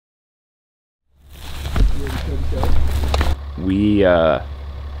We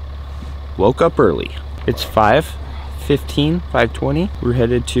woke up early. It's 5:15, 5:20. We're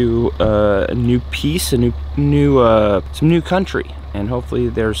headed to a new piece, some new country, and hopefully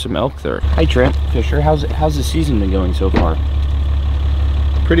there's some elk there. Hi Trent Fisher, how's the season been going so far?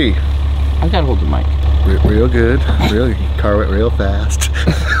 Pretty. I gotta hold the mic. Real good. Really, car went real fast.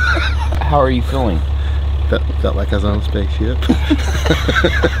 How are you feeling? Felt like I was on a spaceship.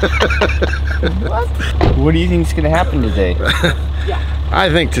 What do you think is gonna happen today? I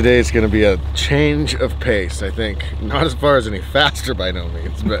think today is going to be a change of pace. I think not as far as any faster by no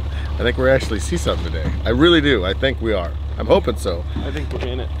means, but I think we're actually see something today. I really do. I think we are. I'm hoping so. I think we're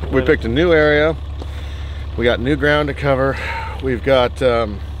in it. We picked a new area. We got new ground to cover. We've got.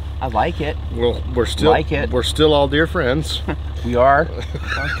 I like it. Well, we're still all dear friends. We are,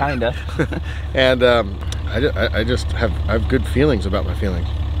 well, kinda. And I just have good feelings about my feelings.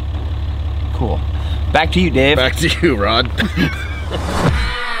 Cool. Back to you, Dave. Back to you, Rod.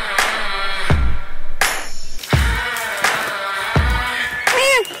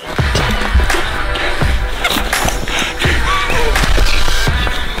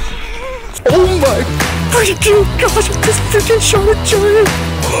 Oh my freaking gosh, I just freaking shot a giant!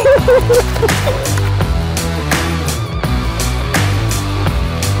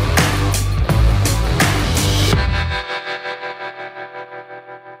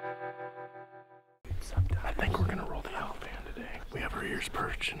 I think we're gonna roll the elephant today. We have her ears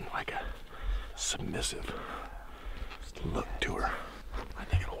perched and like a submissive look to her. I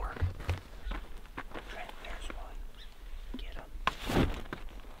think it'll work. There's one. Get him.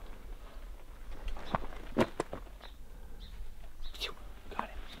 Got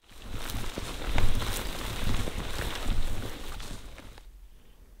him.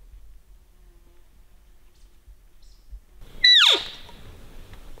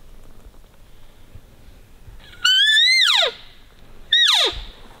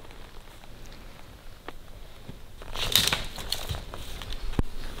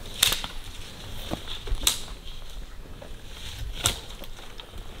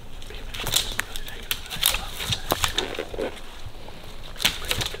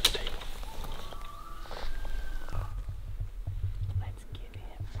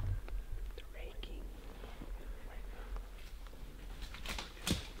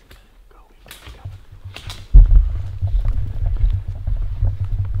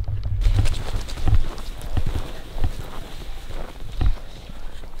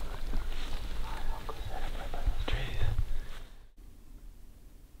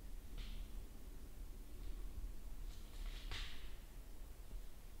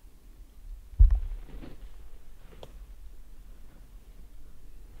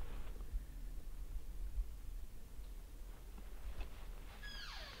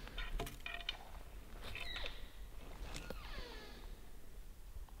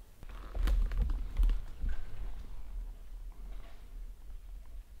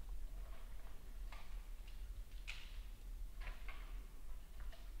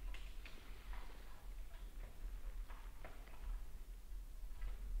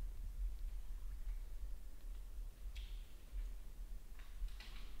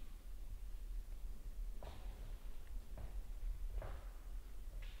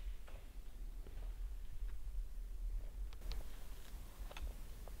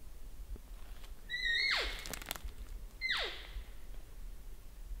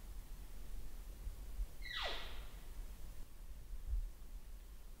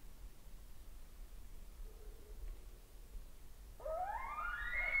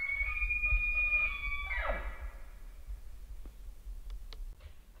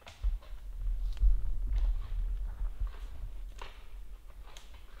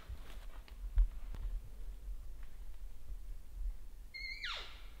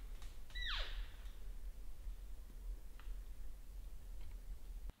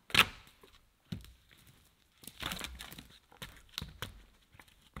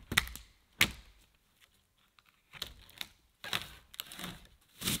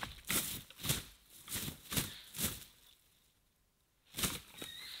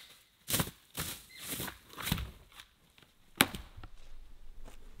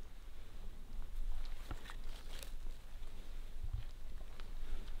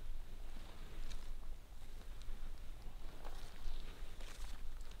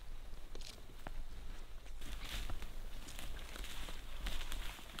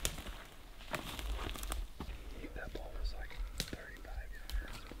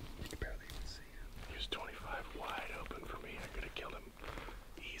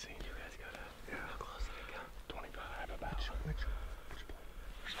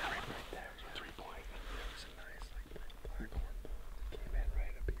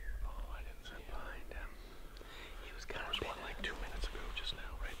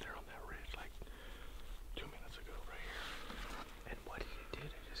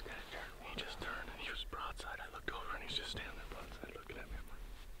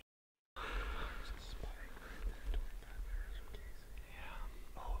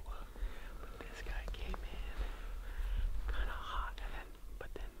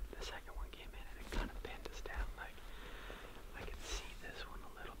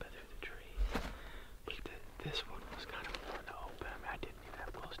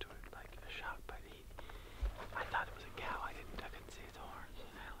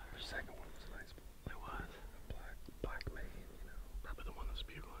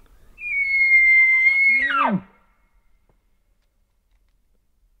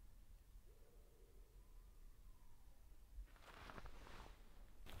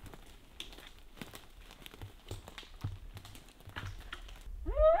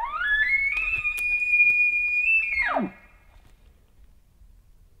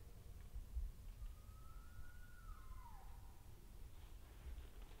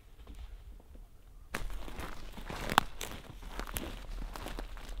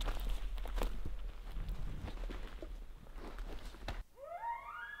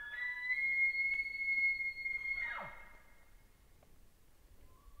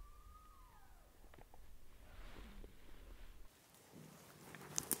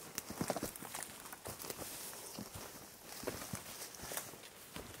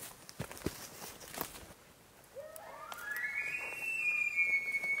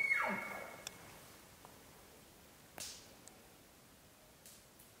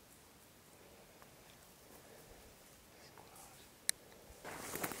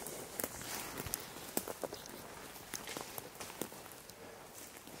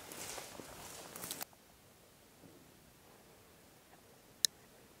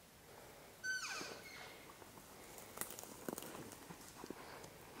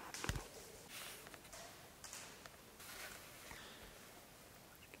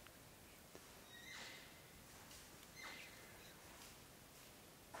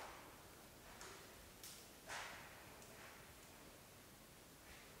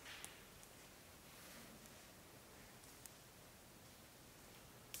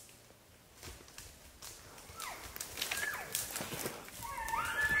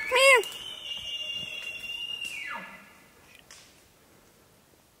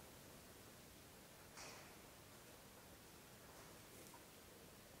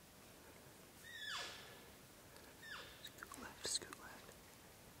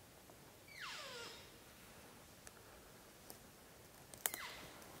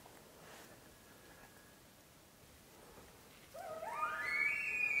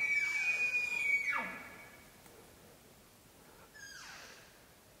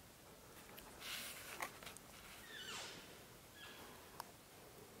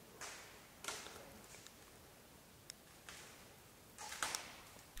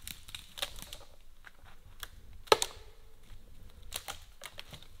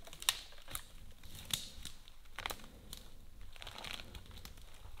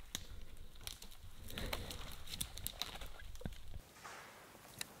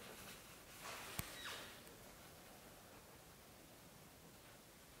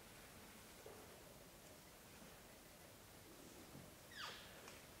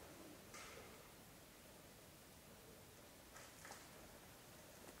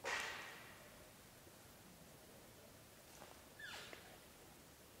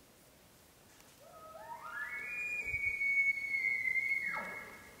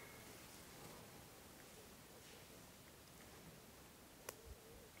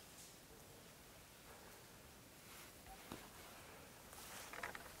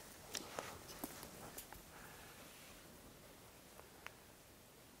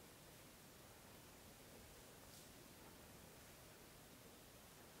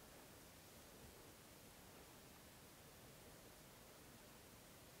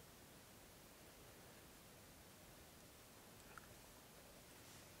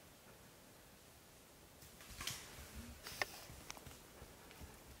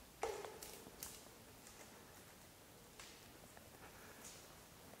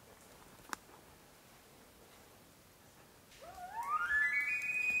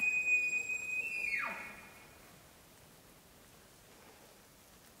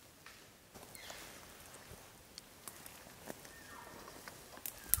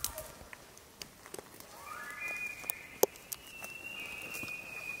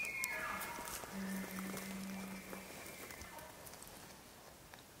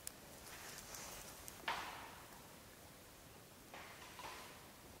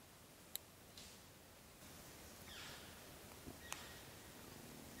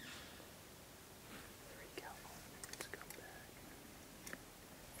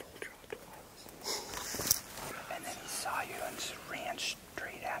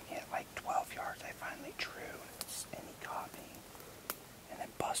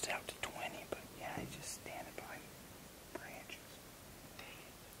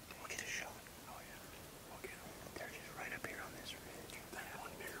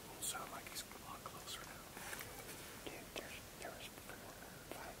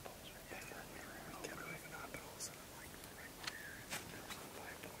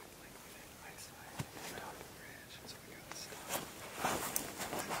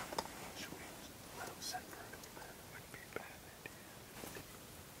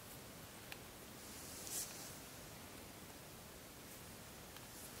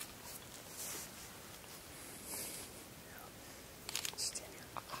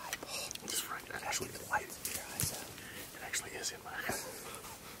 actually Wipe your eyes out. It actually is in my.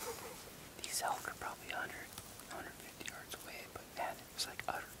 These elk are probably 100, 150 yards away, but man, it was like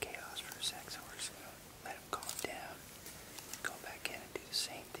utter chaos for a sex horse. You know, let him calm down, go back in and do the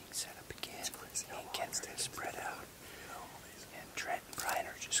same thing, set up again, and get ready to spread out. And Trent and Brian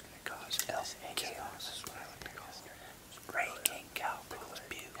are just going to cause elk chaos, is what I like to call it. Ray King Cowboys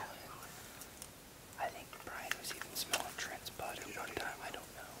bugling. I think Brian was even smelling Trent's butt at one time, I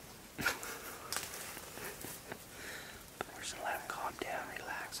don't know. But we're just going to let him calm down,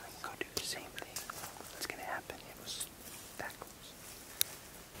 relax, and go do the same thing. What's going to happen? It was that close.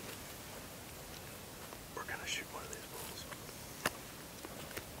 We're gonna shoot one of these bulls.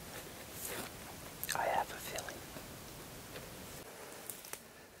 I have a feeling.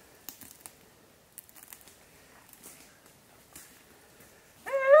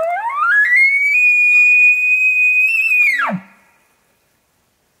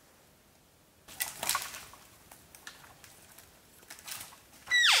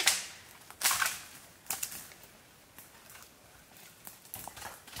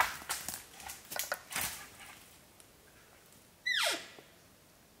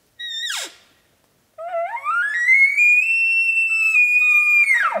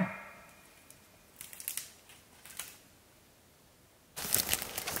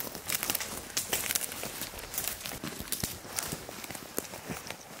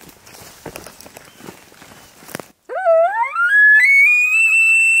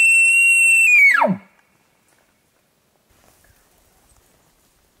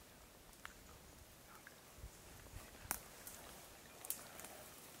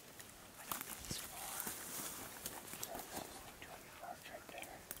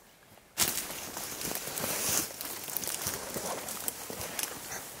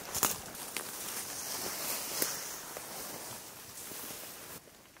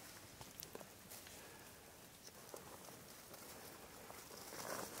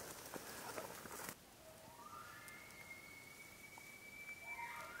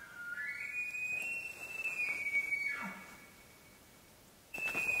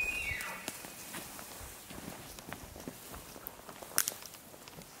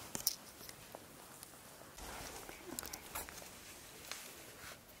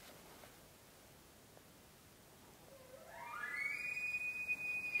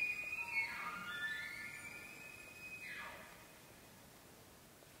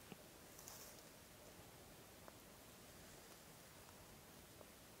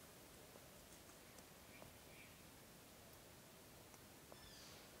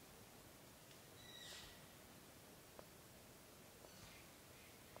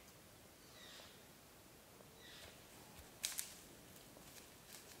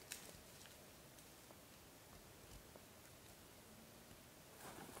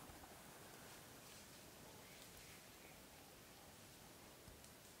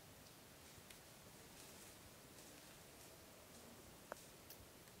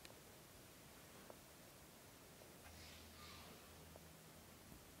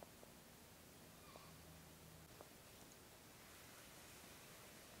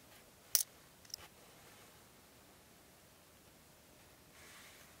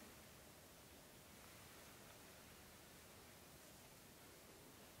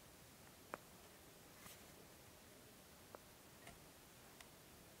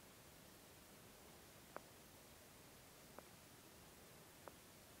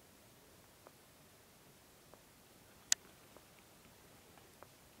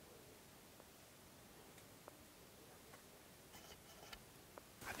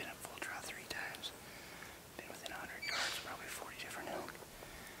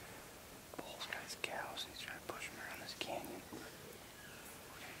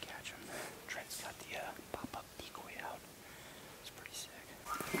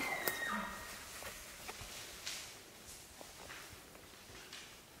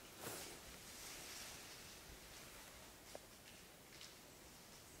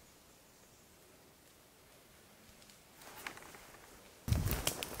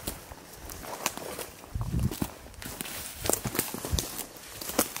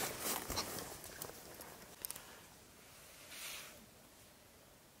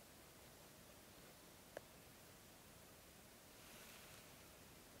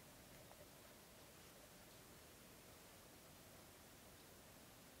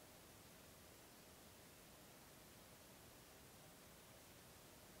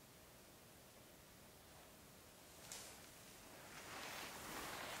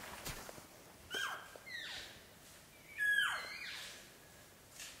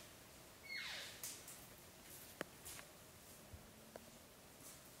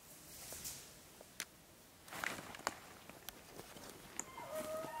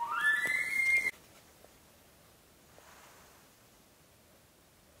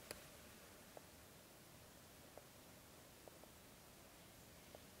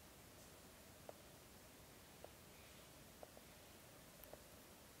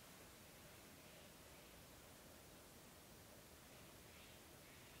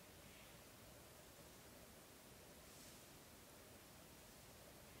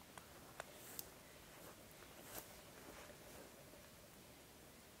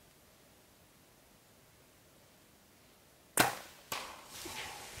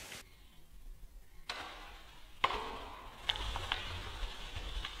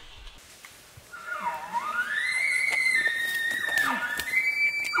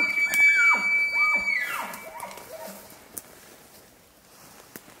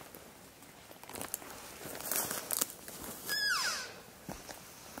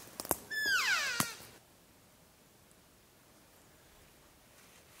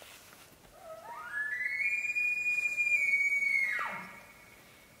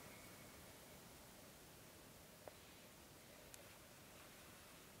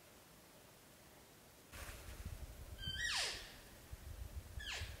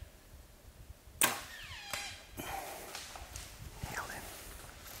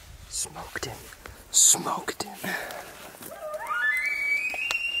 Smoked him. Smoked him.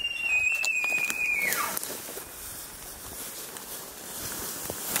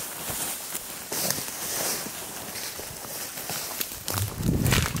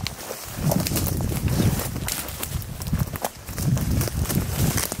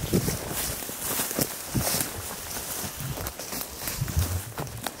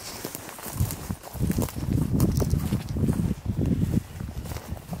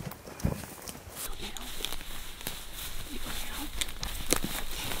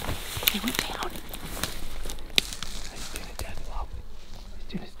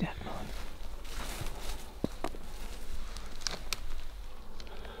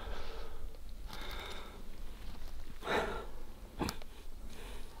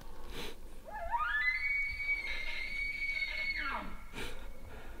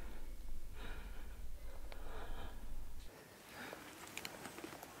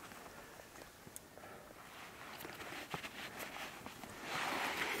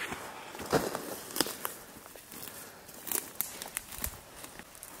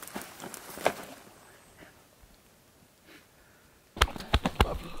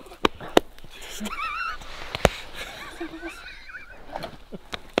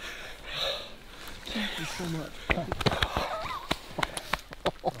 Thank you so much.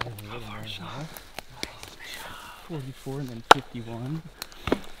 How far shot? 44 and then 51.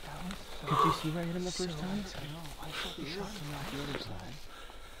 Did you see where I hit him the first time? No, I saw the shot come out the other side.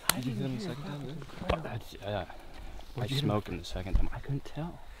 Did you hit him the second time? That's, I smoked him the second time. I couldn't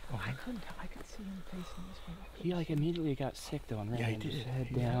tell. I couldn't tell. I could see him facing this way. He like immediately got sick though and ran his head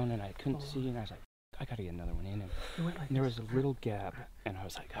down, and I couldn't see, and I was like, I gotta get another one in him. And there was a little gap, and I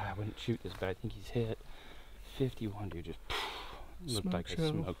was like, I wouldn't shoot this, but I think he's hit. 51, dude, just looked like I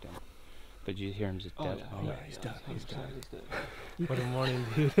smoked him. But you hear him just dead. Oh, yeah, he's done. He's done. What a morning,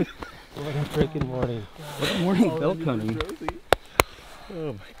 dude. What a freaking morning. What a morning belt hunting. Oh my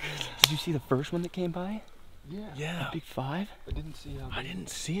goodness. Did you see the first one that came by? Yeah. Big 5? I didn't see how I didn't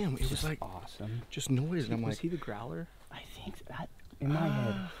see him. It was like awesome. just noise, and I'm Was like, he the growler? I think that in my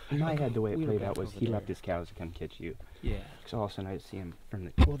head, the way it played out was he left his cows to come catch you. Yeah. Because all of a sudden I see him from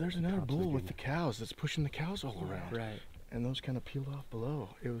the. well, there's another bull with the cows that's pushing the cows all around. Right. And those kind of peeled off below.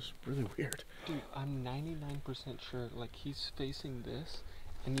 It was really weird. Dude, I'm 99% sure, like, he's facing this,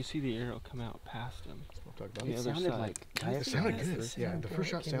 and you see the arrow come out past him. We'll talk about The It other sounded side. like. it sounded good. Yes, Yeah, the first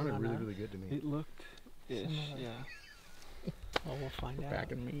shot came sounded out really, now. really good to me. It looked-ish, Similar. yeah. Well, we'll find out.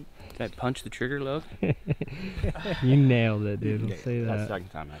 Back in meat. Did I punch the trigger, Logan? You nailed it, dude. Yeah, I'll say That's the that. second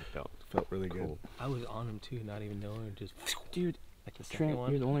time I felt. Felt really good. I was on him, too, not even knowing, just... Dude, Like the Trent, second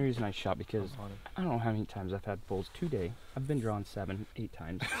one. you're the only reason I shot because on him. I don't know how many times I've had bulls today. I've been drawn 7, 8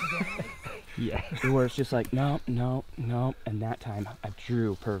 times. Yeah. Where it's just like, no, no, no. And that time I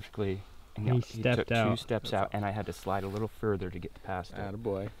drew perfectly. And He he stepped took 2 out. steps out, and I had to slide a little further to get past it.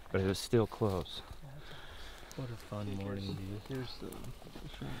 Attaboy. But it was still close. What a fun morning, dude. Here's the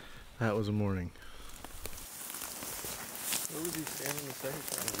shot. That was a morning. Where was he standing the second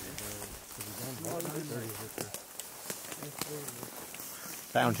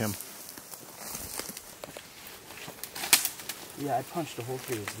Found him. Yeah, I punched a hole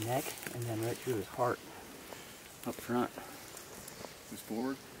through his neck and then right through his heart. Up front. He's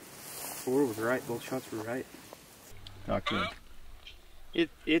forward. Forward was right, both shots were right. Talk to him.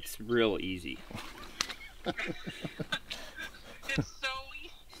 It's real easy. It's so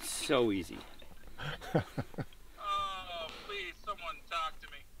easy. So easy. Oh, please, someone talk to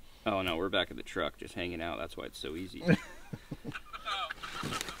me. Oh no, we're back at the truck just hanging out. That's why it's so easy. Oh,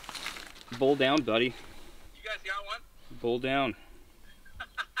 Bull down, buddy. you guys got one? Bull down.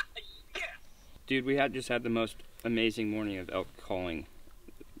 Yes. Dude, we just had the most amazing morning of elk calling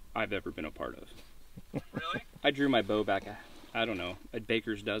I've ever been a part of. Really? I drew my bow back, I don't know, a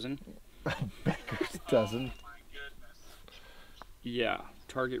baker's dozen. Baker's dozen. Oh, my goodness. Yeah,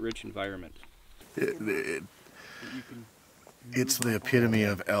 target-rich environment. It's the epitome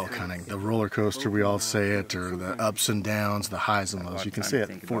of elk hunting. The roller coaster, we all say it, or the ups and downs, the highs and lows. You can say it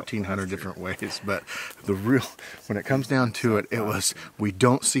 1,400 different ways, but the real, when it comes down to it, it was we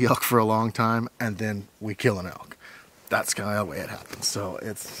don't see elk for a long time, and then we kill an elk. That's kind of the way it happens. So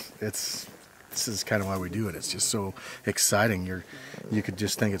this is kind of why we do it. It's just so exciting. You could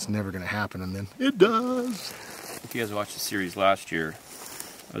just think it's never going to happen, and then it does. If you guys watched the series last year,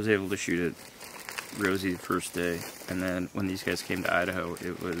 I was able to shoot it Rosie the first day, and then when these guys came to Idaho,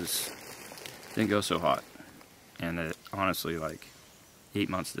 didn't go so hot, and it honestly, like 8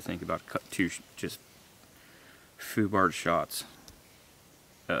 months to think about two just foobarred shots.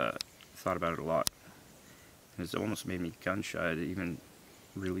 Thought about it a lot. It's almost made me gun shy to even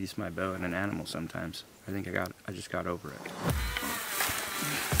release my bow at an animal sometimes. I think I just got over it.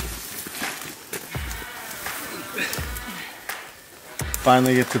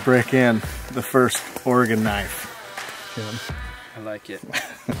 Finally get to break in the first Oregon knife. I like it.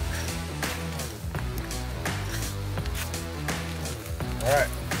 All right.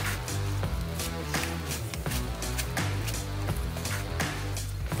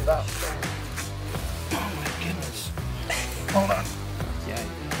 Oh my goodness. Hold on. Yeah,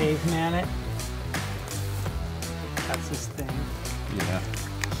 caveman it. That's his thing. Yeah.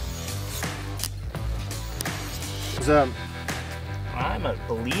 I'm a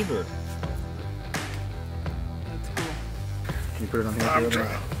believer. That's cool. Can you put it on here? I'm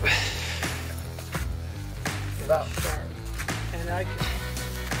trying. And I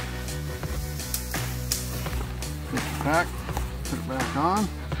Back, put it back on.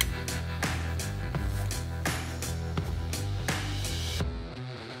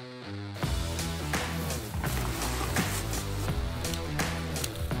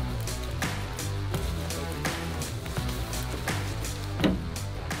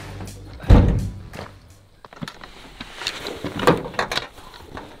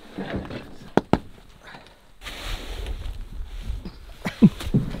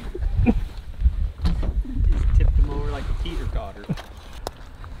 tipped him over like a teeter-totter.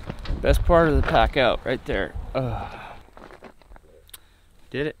 Best part of the pack out right there.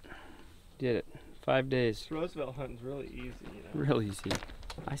 Did it. Did it. 5 days. Roosevelt hunting's really easy, you know. Real easy.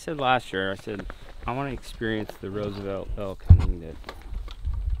 I said last year, I want to experience the Roosevelt elk hunting that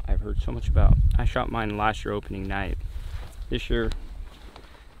I've heard so much about. I shot mine last year opening night. This year,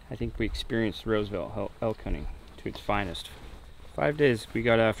 I think we experienced Roosevelt elk hunting to its finest. 5 days we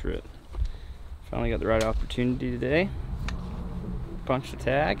got after it. Finally got the right opportunity today. Punched the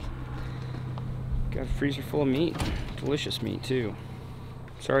tag. Got a freezer full of meat. Delicious meat too.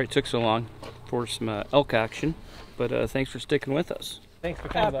 Sorry it took so long for some elk action, but thanks for sticking with us. Thanks for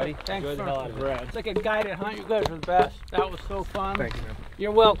coming, buddy. Thanks for It's like a guided hunt. You guys were the best. That was so fun. Thank you, man.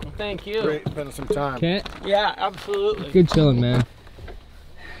 You're welcome. Thank you. Great spending some time. Kent, Yeah, absolutely. good chilling, man.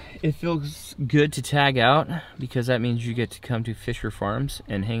 It feels good to tag out because that means you get to come to Fisher Farms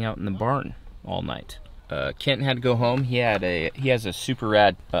and hang out in the barn all night. Kent had to go home. He has a super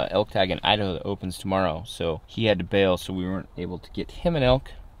rad elk tag in Idaho that opens tomorrow, so he had to bail, so we weren't able to get him an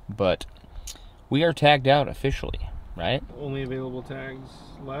elk, but we are tagged out officially, right? Only available tags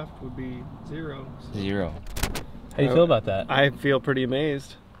left would be 0. So 0. How do you feel about that? I feel pretty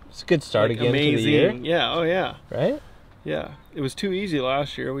amazed. It's a good start Like, again amazing. to the year, Yeah, oh yeah. right? Yeah. It was too easy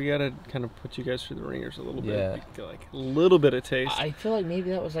last year. We gotta kind of put you guys through the ringers a little Yeah. bit. Get, like a little bit of taste. I feel like maybe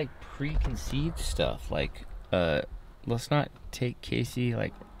that was like preconceived stuff. Like, let's not take Casey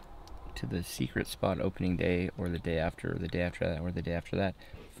like to the secret spot opening day or the day after or the day after that or the day after that.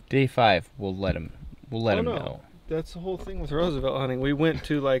 Day 5, we'll let him know. That's the whole thing with Roosevelt hunting. We went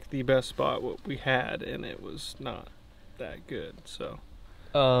to like the best spot what we had, and it was not that good. So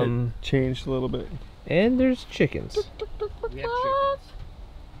it changed a little bit. And there's chickens. We have chickens,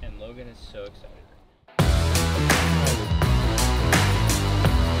 and Logan is so excited.